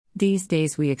These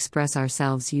days we express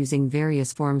ourselves using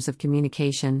various forms of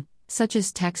communication, such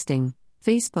as texting,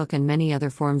 Facebook, and many other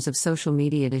forms of social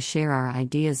media to share our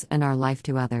ideas and our life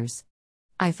to others.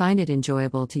 I find it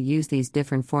enjoyable to use these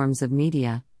different forms of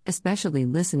media, especially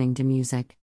listening to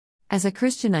music. As a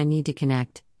Christian, I need to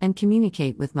connect and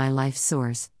communicate with my life's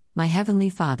source, my Heavenly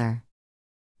Father.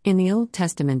 In the Old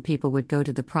Testament, people would go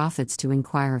to the prophets to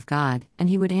inquire of God, and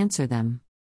He would answer them.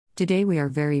 Today we are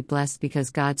very blessed because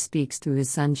God speaks through His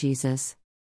Son Jesus.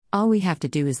 All we have to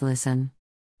do is listen.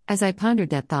 As I pondered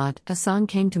that thought, a song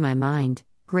came to my mind,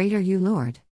 "Great Are You,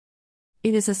 Lord."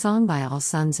 It is a song by all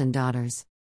sons and daughters.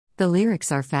 The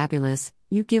lyrics are fabulous.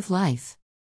 You give life.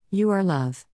 You are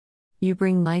love. You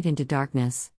bring light into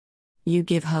darkness. You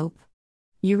give hope.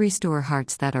 You restore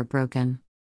hearts that are broken.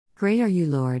 Great are you,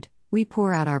 Lord. We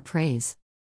pour out our praise.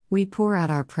 We pour out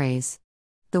our praise.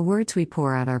 The words "we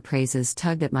pour out our praises"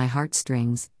 tugged at my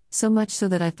heartstrings, so much so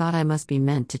that I thought I must be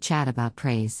meant to chat about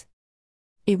praise.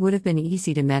 It would have been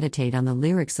easy to meditate on the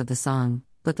lyrics of the song,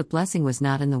 but the blessing was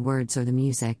not in the words or the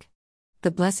music.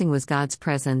 The blessing was God's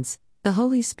presence. The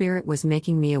Holy Spirit was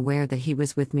making me aware that He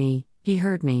was with me, He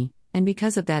heard me, and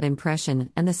because of that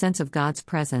impression and the sense of God's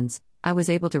presence, I was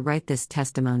able to write this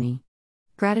testimony.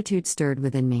 Gratitude stirred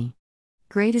within me.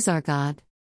 Great is our God.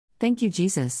 Thank you,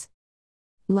 Jesus.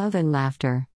 Love and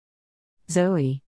laughter. Zoe.